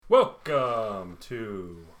Welcome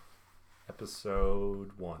to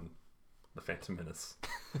episode 1, The Phantom Menace.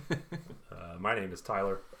 My name is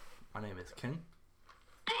Tyler. My name is Ken.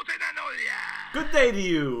 Good day to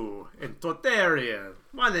you in Torteria.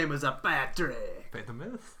 My name is Patrick. Phantom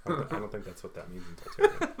Menace. I don't think that's what that means in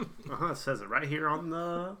Torteria. It says it right here on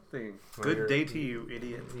the thing. Well, Good day to you,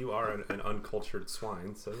 idiot. You are an uncultured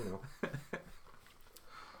swine, so you know.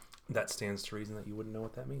 That stands to reason that you wouldn't know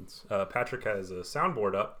what that means. Patrick has a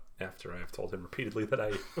soundboard up after I have told him repeatedly that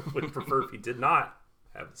I would prefer if he did not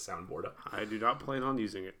have the soundboard up. I do not plan on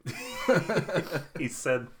using it. He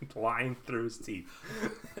said, lying through his teeth,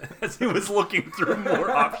 as he was looking through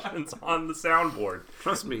more options on the soundboard.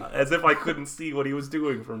 Trust me. As if I couldn't see what he was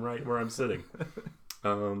doing from right where I'm sitting.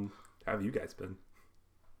 How have you guys been?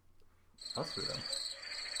 Us for them.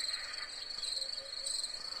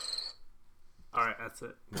 Alright, that's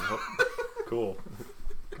it. Cool.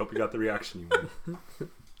 Hope you got the reaction you wanted.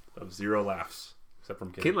 Of 0 laughs. Except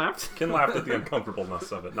from Ken. Ken laughed? Ken laughed at the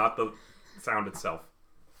uncomfortableness of it, not the sound itself.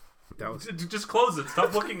 That was... Just close it.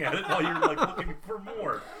 Stop looking at it while you're like looking for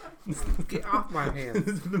more. Get off my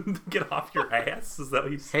hands. Get off your ass? Is that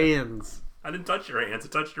what you said? Hands. I didn't touch your hands. I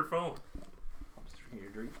touched your phone. I'm just drinking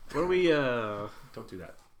your drink. What are we, Don't do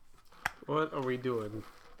that. what are we doing?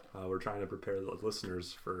 We're trying to prepare the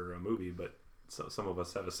listeners for a movie, but some of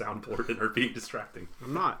us have a soundboard and are being distracting.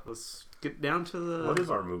 I'm not. Let's get down to the... What is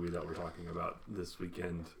our movie that we're talking about this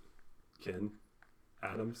weekend, Ken?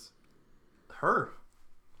 Adams? Her.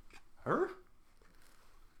 Arrested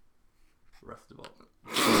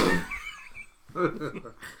Development.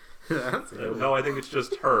 That's it. No, I think it's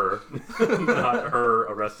just her, not her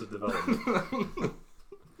Arrested Development.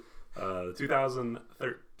 The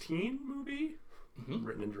 2013 movie,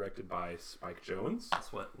 written and directed by Spike Jonze.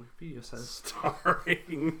 That's what Wikipedia says.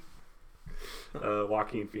 Starring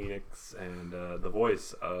Joaquin Phoenix and the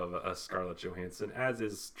voice of Scarlett Johansson. As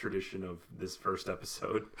is tradition of this first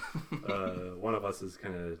episode, one of us is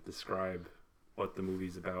going to describe what the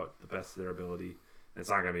movie's about, the best of their ability. It's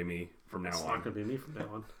not going to be me from now It's on. not going to be me from now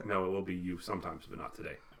on. No, it will be you sometimes, but not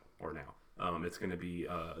today or now. It's going to be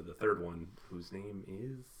the third one, whose name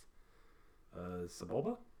is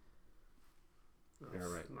Sebulba? That's Yeah,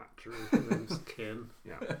 right. not true. His name's Ken.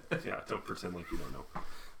 Yeah, don't pretend like you don't know.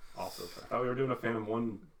 Also, I thought we were doing a Phantom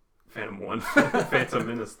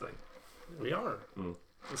Menace thing. We are. Mm.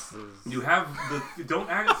 This is... You have don't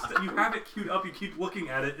act. You have it queued up. You keep looking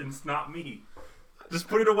at it, and it's not me. Just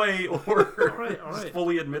put it away, or all right. just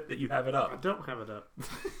fully admit that you have it I up. don't have it up.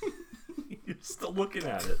 You're still looking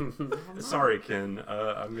at it. Sorry, Ken.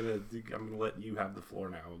 I'm gonna let you have the floor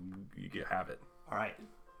now. You have it. All right.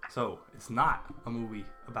 So it's not a movie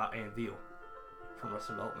about Ann Veal from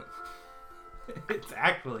Arrested Development. It's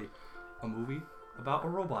actually a movie about a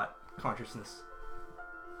robot consciousness.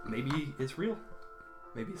 Maybe it's real.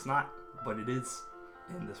 Maybe it's not. But it is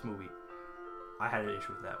in this movie. I had an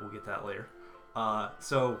issue with that. We'll get to that later.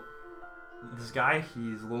 So this guy,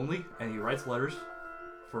 he's lonely and he writes letters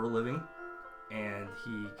for a living, and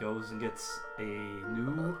he goes and gets a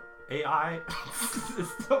new AI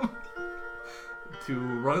system to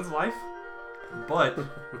run his life, but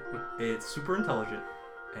it's super intelligent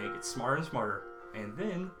and it gets smarter and smarter, and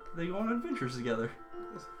then they go on adventures together.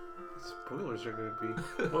 Spoilers are going to be...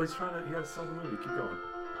 Well, he had to sell the movie. Keep going.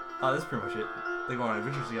 That's pretty much it. They go on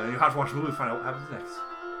adventures together. You have to watch the movie to find out what happens next.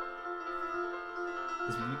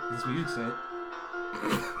 This music's in it.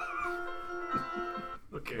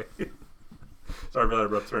 Okay. Sorry for that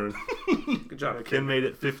abrupt turn. Good job. Ken made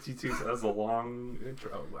it 52. So that was a long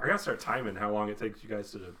intro. I gotta start timing how long it takes you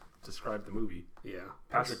guys to describe the movie. Yeah.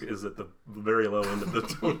 Patrick is at the very low end of the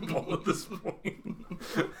totem pole at this point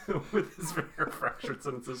with his very fractured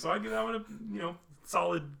sentences. So I give that one a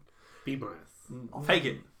solid B minus. I'll take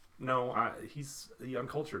it. No, he's the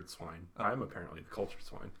uncultured swine. Oh. I'm apparently the cultured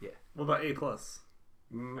swine. Yeah. What about A plus?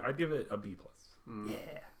 I'd give it a B plus.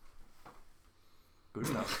 Yeah. Good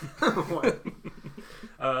enough. What?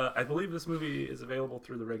 I believe this movie is available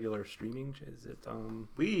through the regular streaming. Is it?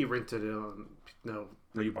 We rented it on... No,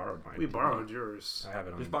 No, you borrowed mine. we borrowed yours. I have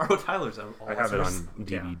it on. Just borrow Tyler's. I have it on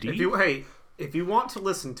DVD. If you want to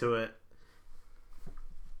listen to it,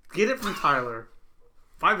 get it from Tyler.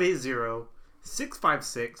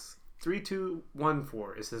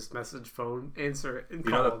 580-656-3214 is his message phone. Answer it and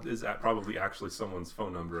You call. know that is probably actually someone's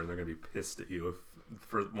phone number, and they're going to be pissed at you if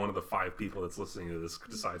for one of the 5 people that's listening to this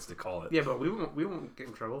decides to call it. Yeah, but we won't get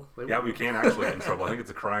in trouble. They Yeah, won't. we can actually get in trouble. I think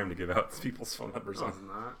it's a crime to give out people's phone numbers No, on. it's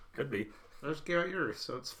not. Could be. Let's give out yours,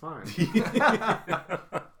 so it's fine.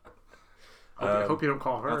 Um, I hope you don't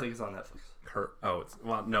call I don't her. think it's on Netflix. Her. Oh, it's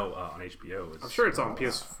well, no, on HBO. I'm sure it's on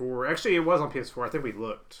PS4. Actually, it was on PS4. I think we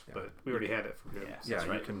looked, Yeah. but we already had it from him. Yeah. Yeah, That's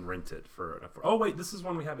you right. can rent it for. Oh wait, this is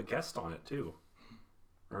when we have a guest on it too.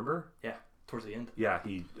 Remember? Yeah, towards the end. Yeah,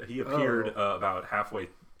 he appeared about halfway,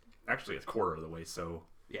 actually a quarter of the way. So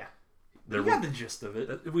Yeah. there You got the gist of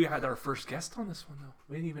it. we had our first guest on this one though.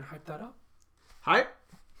 We didn't even hype that up. Hi.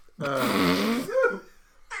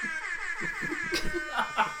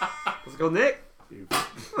 Let's go, Nick.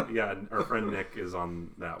 Yeah, our friend Nick is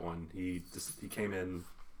on that one. He came in.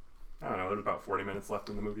 I don't know. There's about 40 minutes left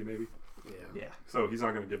in the movie, maybe. Yeah. So he's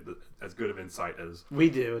not going to give as good of insight as We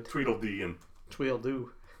do. Tweedledee and Tweedledoo.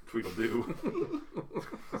 Tweedledoo.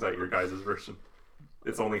 Is that your guys' version?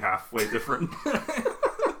 It's only halfway different.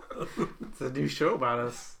 It's a new show about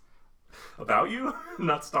us. About you,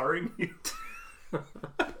 not starring you.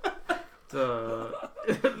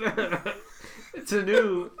 It's a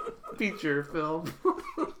new feature film.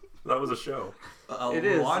 That was a show. It We're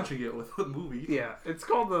is. launching it with a movie. Yeah, it's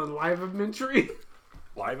called the Live-a-mentary.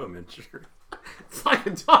 Live-a-mentary. It's like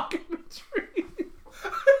a documentary.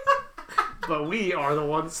 But we are the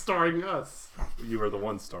ones starring us. You are the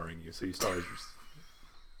one starring you, so you star as yours.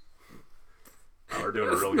 We're doing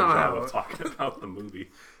a That's really good not job how of talking about the movie.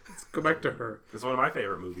 Let's go back to her. It's one of my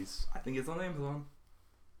favorite movies. I think it's on Amazon.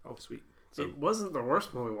 Oh, sweet. So It wasn't the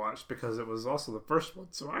worst one we watched because it was also the first one,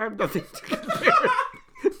 so I have nothing to compare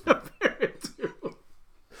it to.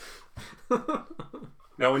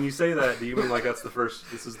 now, when you say that, do you mean like that's the first?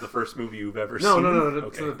 This is the first movie you've ever No, seen? no, no, no. Okay.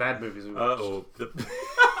 It's the bad movies we watched. Oh,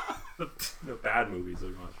 the bad movies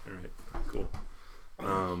we watched. All right, cool.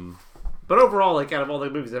 But overall, like out of all the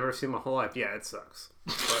movies I've ever seen in my whole life, yeah, it sucks.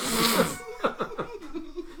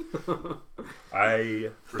 I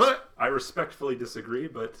respectfully disagree,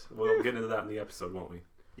 but we'll get into that in the episode, won't we?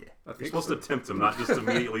 I You're think supposed so. to tempt him, not just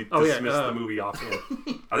immediately Oh, yeah, dismiss the movie offhand.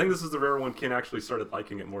 I think this is the rare one Ken actually started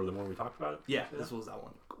liking it more than when we talked about it. Yeah, this was that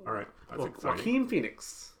one. All right, that's Well, exciting. Joaquin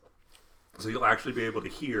Phoenix. So you'll actually be able to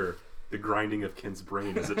hear the grinding of Ken's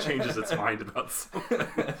brain as it changes its mind about something.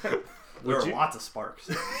 There are you- lots of sparks.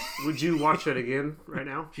 Would you watch it again right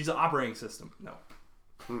now? She's an operating system. No.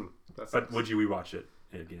 That's But would you rewatch it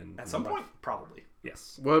again? At some point, probably.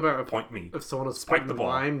 Yes. What about Point me. if someone was Spike the putting ball.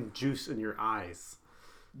 lime juice in your eyes?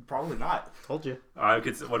 Probably not. Told you. I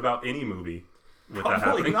could. What about any movie with that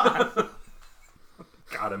Probably happening? not.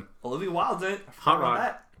 Got him. Olivia Wilde's in it. I Hot forgot about Rod.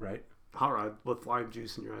 that. Right. Hot rod with lime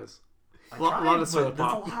juice in your eyes. I Lot- tried, lot of but soda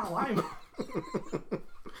that's pop. a lot of lime.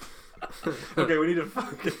 Okay, we need to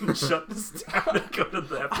fucking shut this down and go to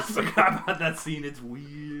the I episode. forgot about that scene. It's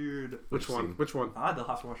weird. Which one? scene? Which one? They'll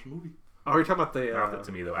have to watch the movie. Oh, you're talking about the. Mouth it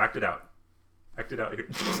to me though. Act it out. Act it out here.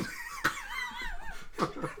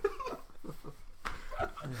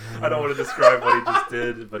 I don't want to describe what he just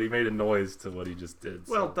did, but he made a noise to what he just did.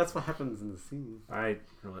 So. Well, that's what happens in the scene.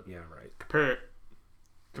 Yeah, right. Compare it.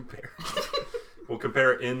 Compare. We'll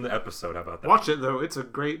compare it in the episode. How about that? Watch it though. It's a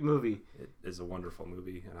great movie. It is a wonderful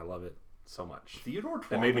movie, and I love it so much. Theodore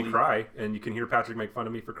Twombly. It made me cry, and you can hear Patrick make fun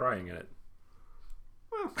of me for crying in it.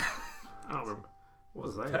 I don't remember. What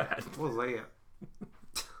was that? Bad. What was that?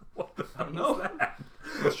 What the hell know. was that?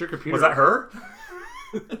 What's your computer? Was that her?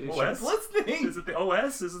 Is your, OS? Listening. Is it the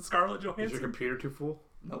OS? Is it Scarlett is your Johansson? computer too full?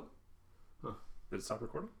 Nope. Did it stop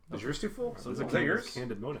recording? Is yours too full? So is is that yours?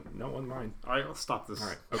 Candid moment. No, on mine. All right, let's stop this. All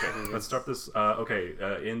right. Okay. Let's start this.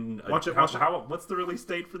 In Watch it, How, watch it. what's the release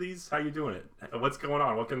date for these? How you doing it? What's going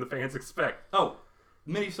on? What can the fans expect? Oh,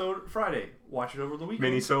 Minisode Friday. Watch it over the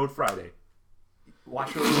weekend. Minisode Friday.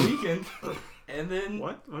 Watch it over the weekend. And then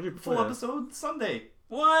What? Why'd you full play that? episode Sunday.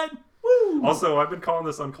 What? Woo! Also, I've been calling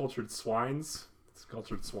this Uncultured Swines. It's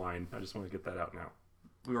cultured swine. I just want to get that out now.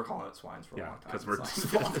 We were calling it swines for a Yeah, long time. because we're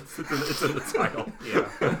It's not- it's in the title.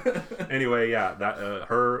 Yeah. Anyway, yeah, that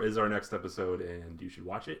her is our next episode, and you should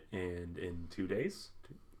watch it. And in 2 days,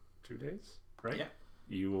 two days, right? Yeah.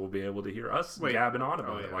 You will be able to hear us Wait. gabbing on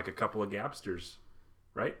about Oh, it yeah. like a couple of gabsters,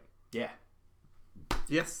 right? Yeah.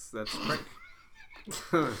 Yes, that's correct.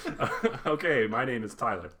 Okay, my name is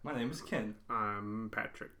Tyler, My name is Ken. I'm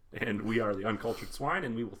Patrick. and we are the Uncultured Swine,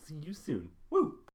 and we will see you soon. Woo!